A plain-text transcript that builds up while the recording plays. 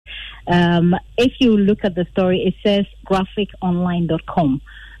If you look at the story, it says graphiconline.com.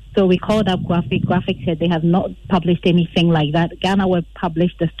 So we called up Graphic. Graphic said they have not published anything like that. Ghana Web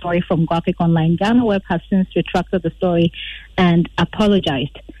published the story from Graphic Online. Ghana Web has since retracted the story and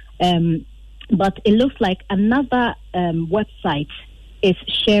apologized. But it looks like another website is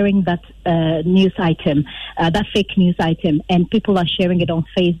sharing that news item, that fake news item, and people are sharing it on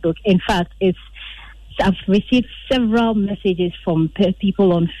Facebook. In fact, I've received several messages from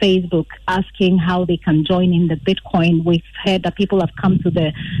people on Facebook asking how they can join in the Bitcoin. We've heard that people have come to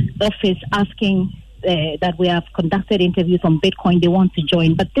the office asking that we have conducted interviews on Bitcoin. They want to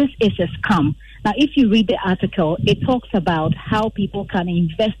join, but this is a scam. Now, if you read the article, it talks about how people can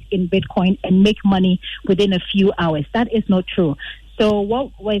invest in Bitcoin and make money within a few hours. That is not true. So what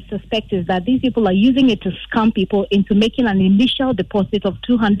we suspect is that these people are using it to scam people into making an initial deposit of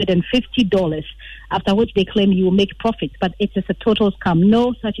 $250, after which they claim you will make profits. But it is a total scam.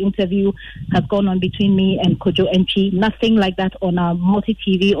 No such interview has gone on between me and Kojo Enchi. Nothing like that on our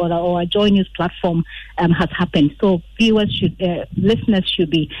multi-TV or our Joy News platform has happened. So listeners should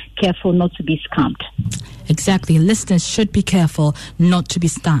be careful not to be scammed. Exactly. Listeners should be careful not to be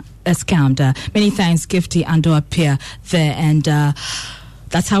scammed. Many thanks, Gifty Ando-Appiah there. And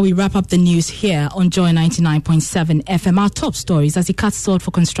that's how we wrap up the news here on Joy 99.7 FM. Our top stories: as he cuts sword for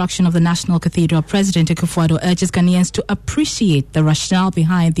construction of the National Cathedral, President Akufo-Addo urges Ghanaians to appreciate the rationale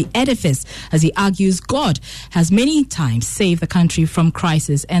behind the edifice, as he argues God has many times saved the country from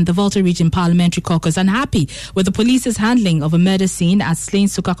crisis. And the Volta Region Parliamentary Caucus unhappy with the police's handling of a murder scene at Slain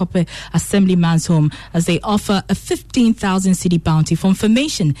Sukakope Assemblyman's home, as they offer a 15,000 cedi bounty for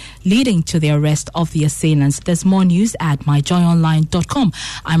information leading to the arrest of the assailants. There's more news at myjoyonline.com.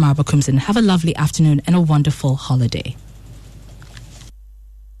 I'm Arba Crimson. Have a lovely afternoon and a wonderful holiday.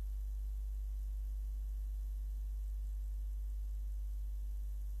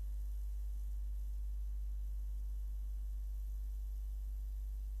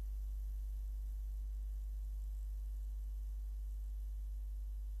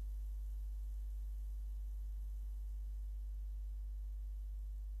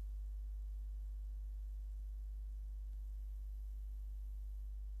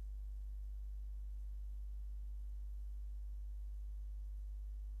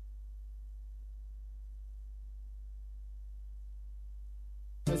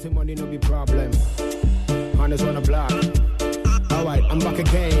 Money no be problem. Honest on the block. Alright, I'm back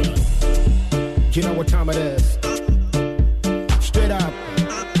again. You know what time it is. Straight up.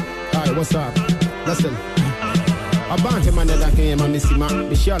 Alright, what's up? Listen. About him and that came my missy ma.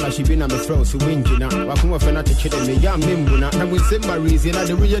 Michelle, she been on the throat, so win you now. Wakuma Fena to chill me, young Mimbuna, and with Simba reason at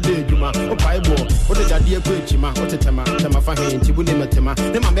the real day, Juma, or Piebo, what did that dear Quechima, what a Tama, Tamafahin, Tibunima,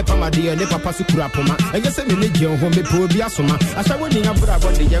 then my Mepa, dear, never pass Kurapoma, and yes, a religion whom be poor Biasoma. As I went in about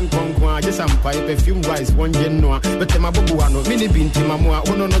the young Conqua, just some pipe, a few rice, one genoa, but Temabuano, mini bin Timamua,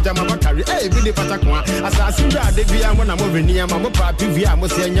 one no Jamabakari, eh, Billy Patakwa, as I see that they be when I'm over near my papa, Via,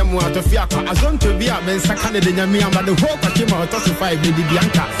 Mosiamu, to Fiaka, as on to be a man, Sakana, the whole Kachima, Tossify, Lady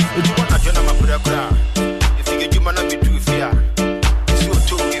Bianca, if you want to join a Pura, if you get you man be too fear, it's your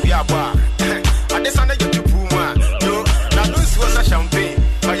two, if you are bar. And this under your Puma, no, now this was a champagne,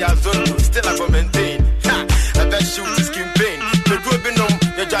 I have done to still I go maintain. A best shoot is skin pain, the rubbing on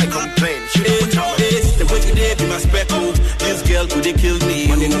your giant complain. The way you did be my speckle, this girl could they kill me.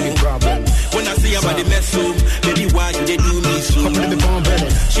 Money no be problem. When I see about the mess up, baby, why do they do me so?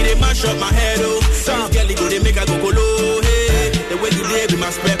 She they mash up my head, oh. This girl, go they make her go low, hey. The way you did be my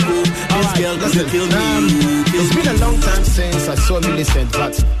speckle, this girl could kill me. It's been a long time since I saw Millicent,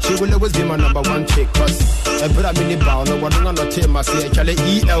 but she will always be my number one chick, cause I put a mini bow, no one on the team, I say, Charlie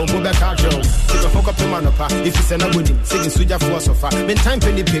E.L. Bobeka Joe. She can hook up to Manapa, if it's an abudi, singing Suja for Sofa, then time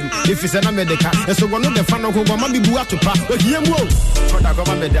penny pin, if it's an America, and so one of the fan of who want to be Buatupa, but here, whoa. But I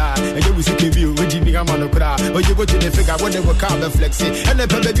come and die, and you will see you with Jimmy Amanokra, but you go to the figure when they were carbon flexi, and the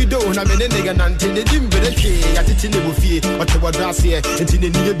baby don't have any nigga until they didn't be the key, at the tin of fear, or to what I say, and in the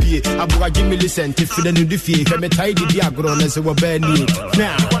new beer, I give me listen, if you didn't defeat, I'm a tidy diagram as a Benny.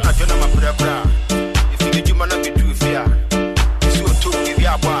 Now, what I don't know about if you get you man be too fear, it's your two, give you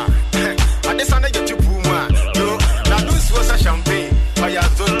a bar. And this under your Puma, yo, now this was a champagne, I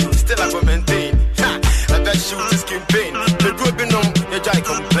have done to still I go maintain. I bet shoot is skin pain, the rubbing on your giant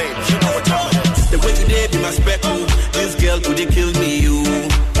complain. You know what time it is. The way you did be my speckle, this girl could they kill me, you.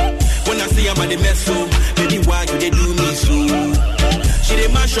 When I see I'm at the mess up, baby, why do they do me so? She they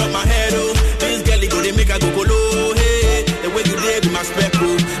mash up my head, oh. This girl, go they make her go low, hey. The way you did be my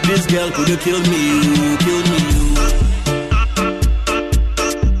speckle, this girl could you kill me, you, kill me, you.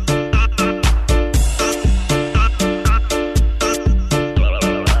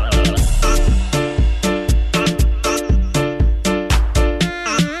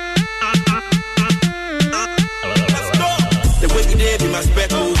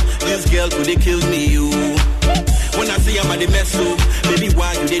 Baby,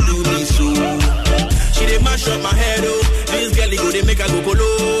 why you they do me so? She they mash up my head, oh. This girl, go they make her go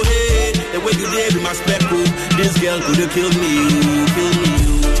colo, hey. The way you did with my speckle, this girl could have killed me, kill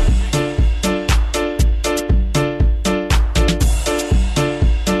me.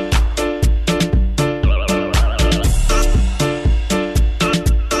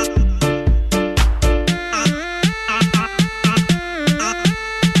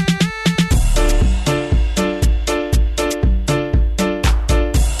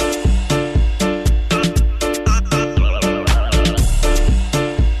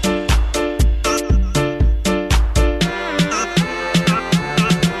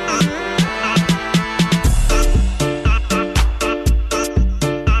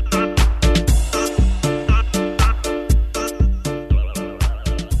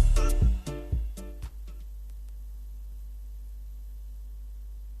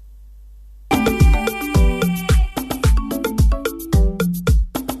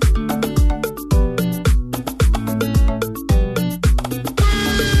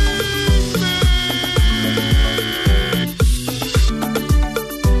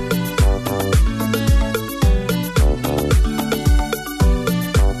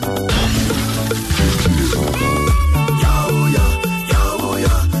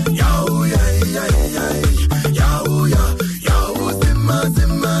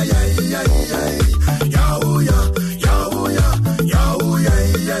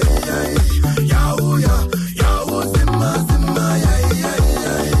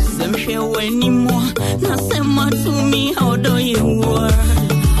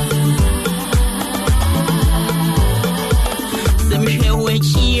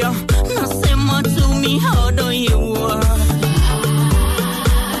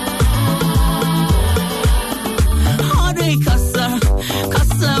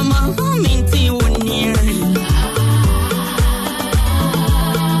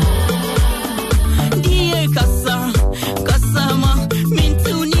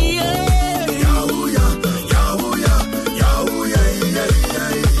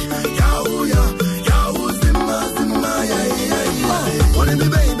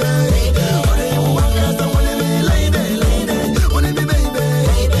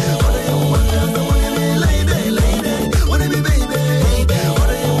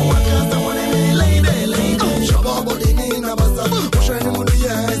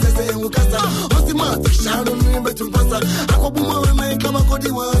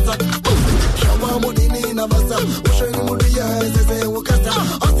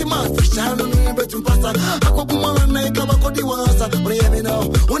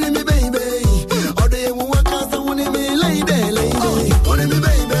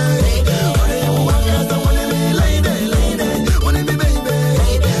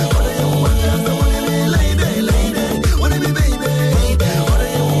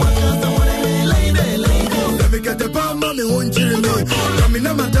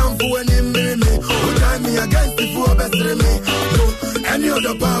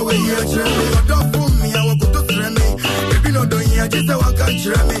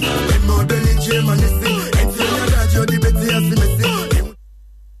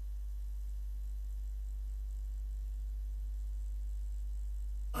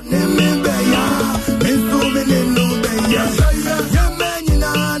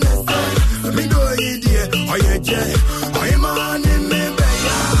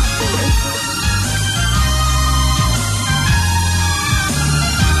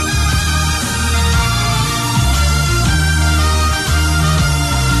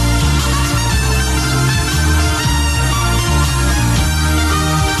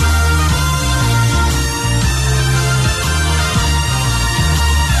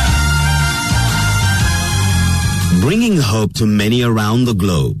 Bringing hope to many around the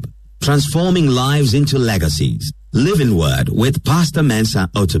globe, transforming lives into legacies. Living Word with Pastor Mensa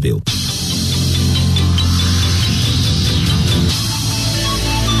Otabil.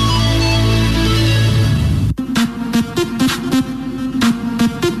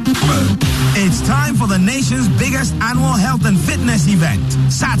 It's time for the nation's biggest annual health and fitness event.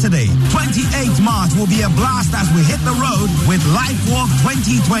 Saturday, 28th March will be a blast as we hit the road with Life Walk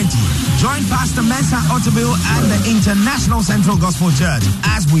 2020. Join Pastor Mensa Otabil and the International Central Gospel Church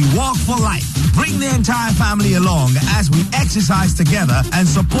as we walk for life. Bring the entire family along as we exercise together and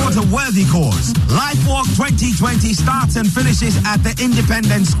support a worthy cause. LifeWalk 2020 starts and finishes at the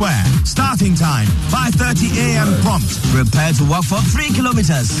Independence Square. Starting time, 5:30 a.m. prompt. Prepare to walk for 3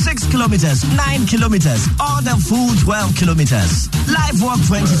 kilometers, 6 kilometers, 9 kilometers, or the full 12 kilometers. LifeWalk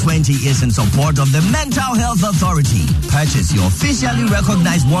 2020 is in support of the Mental Health Authority. Purchase your officially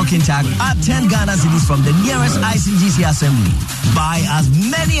recognized walking tag at 10 Ghana cedis from the nearest ICGC assembly. Buy as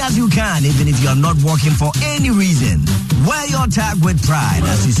many as you can, even if you're not walking for any reason. Wear your tag with pride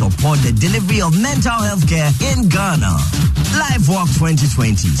as you support the delivery of mental health care in Ghana. LifeWalk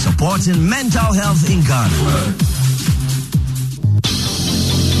 2020, supporting mental health in Ghana.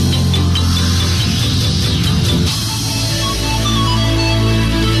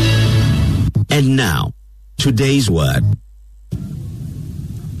 And now, today's word.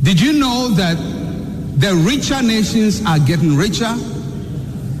 Did you know that the richer nations are getting richer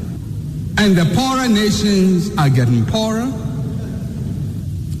and the poorer nations are getting poorer?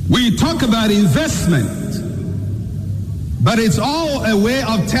 We talk about investment, but it's all a way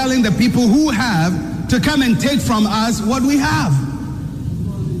of telling the people who have to come and take from us what we have.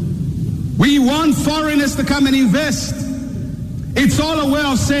 We want foreigners to come and invest. It's all a way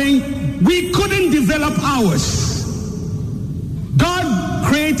of saying we couldn't develop ours. God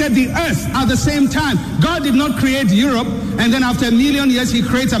created the earth at the same time. God did not create Europe, and then after 1 million years he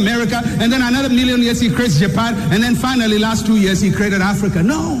creates America, and then another 1 million years he creates Japan, and then finally last 2 years he created Africa.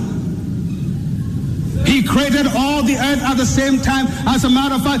 No. He created all the earth at the same time. As a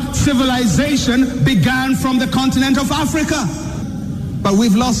matter of fact, civilization began from the continent of Africa. But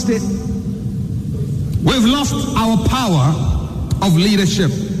we've lost it. We've lost our power of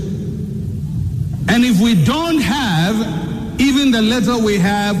leadership. And if we don't have, even the little we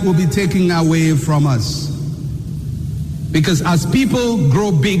have will be taken away from us. Because as people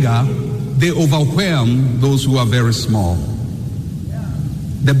grow bigger, they overwhelm those who are very small.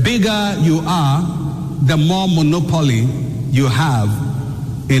 The bigger you are, the more monopoly you have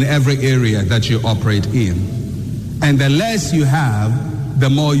in every area that you operate in. And the less you have, the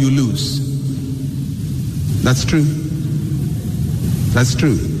more you lose. That's true. That's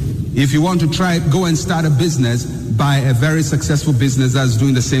true. If you want to try, go and start a business, buy a very successful business that's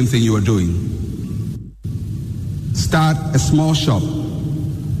doing the same thing you are doing. Start a small shop,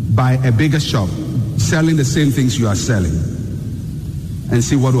 buy a bigger shop, selling the same things you are selling, and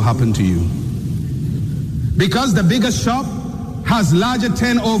see what will happen to you. Because the bigger shop has larger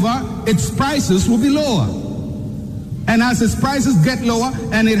turnover, its prices will be lower. And as its prices get lower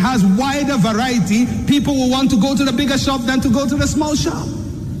and it has wider variety, people will want to go to the bigger shop than to go to the small shop.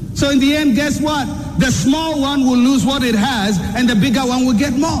 So in the end, guess what? The small one will lose what it has and the bigger one will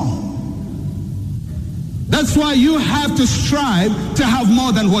get more. That's why you have to strive to have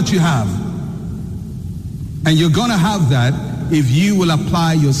more than what you have. And you're going to have that if you will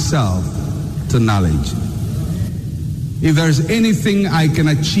apply yourself to knowledge. If there's anything I can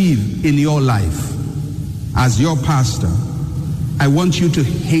achieve in your life as your pastor, I want you to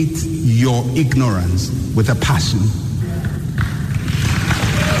hate your ignorance with a passion.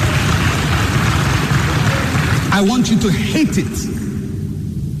 I want you to hate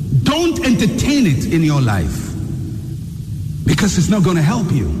it. Don't entertain it in your life, because it's not going to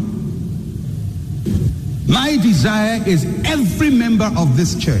help you. My desire is every member of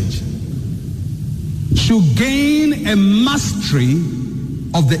this church should gain a mastery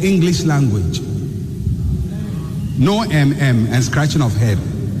of the English language. No and scratching of head.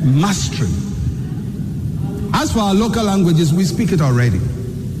 Mastery. As for our local languages, we speak it already.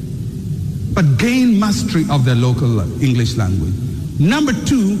 But gain mastery of the local English language. Number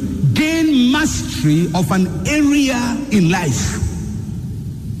 2, gain mastery of an area in life.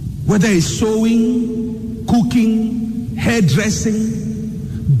 Whether it's sewing, cooking, hairdressing.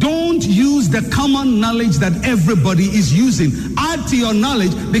 Don't use the common knowledge that everybody is using. Add to your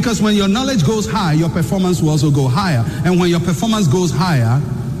knowledge, because when your knowledge goes high, your performance will also go higher. And when your performance goes higher,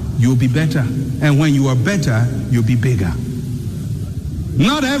 you'll be better. And when you are better, you'll be bigger.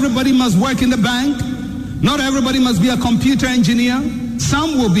 Not everybody must work in the bank. Not everybody must be a computer engineer.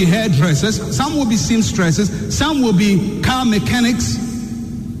 Some will be hairdressers. Some will be seamstresses. Some will be car mechanics.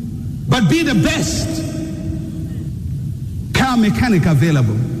 But be the best car mechanic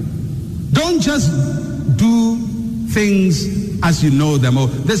available. Don't just do things as you know them. Oh,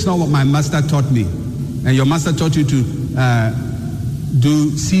 that's not what my master taught me. And your master taught you to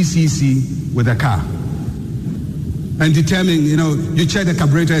do CCC with a car. And determine, you check the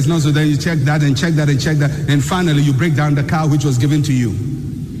carburetor, it's not so, then you check that and check that and check that, and finally you break down the car which was given to you.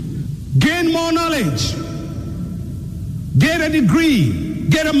 Gain more knowledge. Get a degree.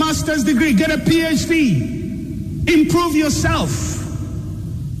 get a master's degree, get a PhD, improve yourself.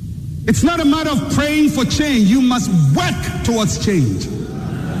 It's not a matter of praying for change. You must work towards change.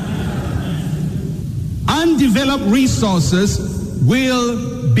 Undeveloped resources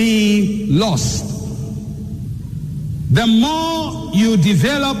will be lost. The more you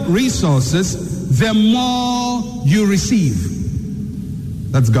develop resources, the more you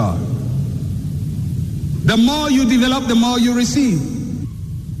receive. That's God. The more you develop, the more you receive.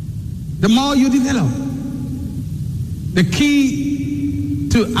 The more you develop. The key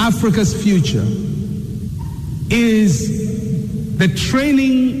to Africa's future is the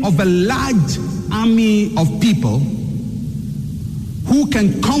training of a large army of people who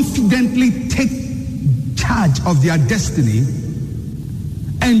can confidently take charge of their destiny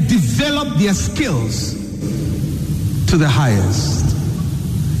and develop their skills to the highest.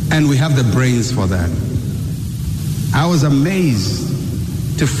 And we have the brains for that. I was amazed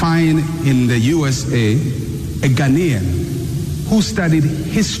to find in the USA a Ghanaian who studied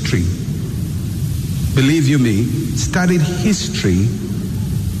history. Believe you me, studied history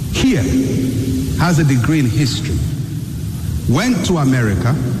here, has a degree in history, went to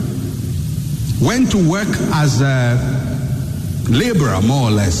America, went to work as a laborer, more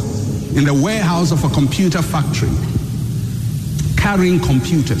or less, in the warehouse of a computer factory, carrying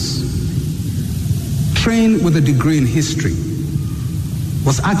computers, trained with a degree in history,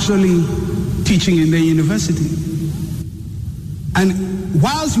 was actually teaching in the university. And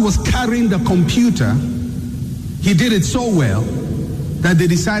whilst he was carrying the computer, he did it so well that they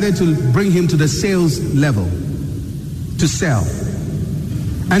decided to bring him to the sales level to sell.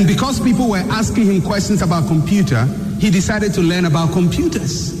 And because people were asking him questions about computer, he decided to learn about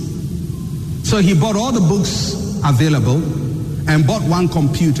computers. So he bought all the books available and bought one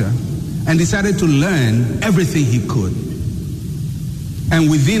computer and decided to learn everything he could. And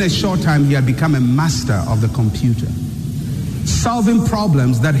within a short time, he had become a master of the computer, solving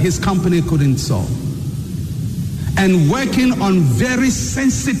problems that his company couldn't solve, and working on very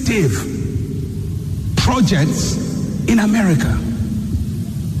sensitive projects in America.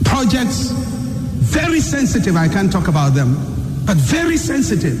 Projects very sensitive, I can't talk about them, but very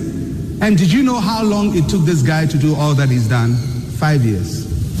sensitive. And did you know how long it took this guy to do all that he's done? 5 years.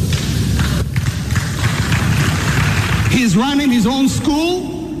 He's running his own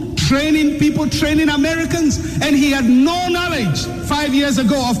school, training people, training Americans, and he had no knowledge 5 years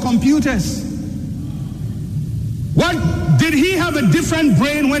ago of computers. What? Did he have a different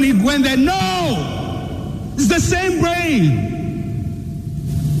brain when he went there? No! It's the same brain.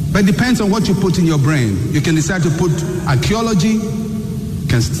 But it depends on what you put in your brain. You can decide to put archaeology, you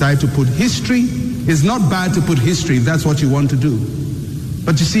can decide to put history. It's not bad to put history if that's what you want to do.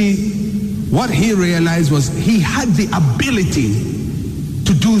 But you see, what he realized was he had the ability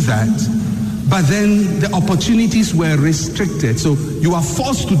to do that, but then the opportunities were restricted. So you are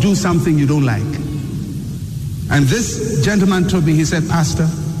forced to do something you don't like. And this gentleman told me, he said, Pastor,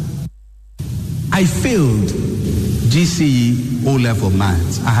 I failed GCE O-level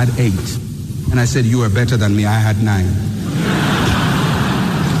maths. I had 8. And I said, you were better than me. I had 9.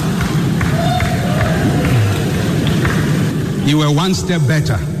 You were one step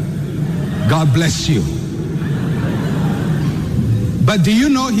better. God bless you. But do you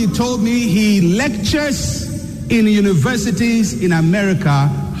know, he told me he lectures in universities in America,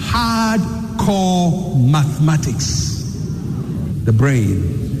 hardcore mathematics. The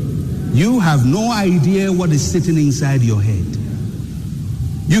brain. You have no idea what is sitting inside your head.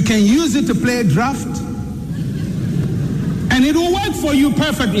 You can use it to play a draft, and it will work for you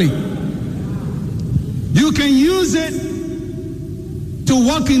perfectly. You can use it to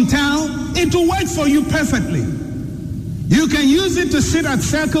walk in town, it will work for you perfectly. You can use it to sit at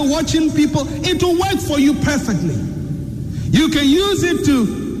circle watching people, it will work for you perfectly. You can use it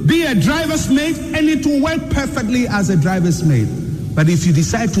to be a driver's mate, and it will work perfectly as a driver's mate. But if you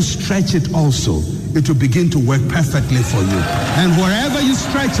decide to stretch it also, it will begin to work perfectly for you. And wherever you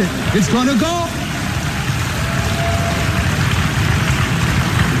stretch it, it's going to go.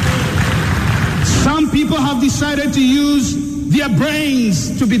 Some people have decided to use their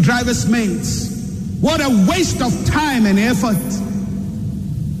brains to be driver's mates. What a waste of time and effort.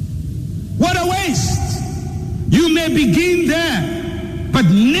 What a waste. You may begin there, but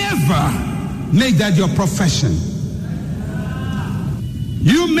never make that your profession.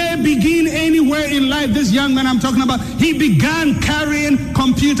 You may begin anywhere in life. This young man I'm talking about, he began carrying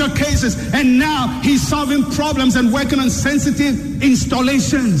computer cases, and now he's solving problems and working on sensitive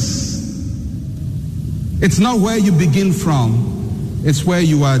installations. It's not where you begin from, it's where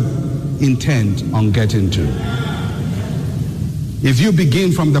you are intent on getting to. If you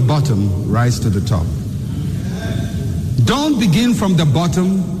begin from the bottom, rise to the top. Don't begin from the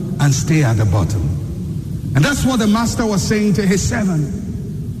bottom and stay at the bottom. And that's what the master was saying to his servant.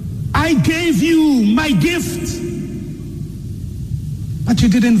 I gave you my gift, but you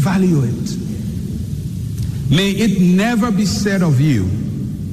didn't value it. May it never be said of you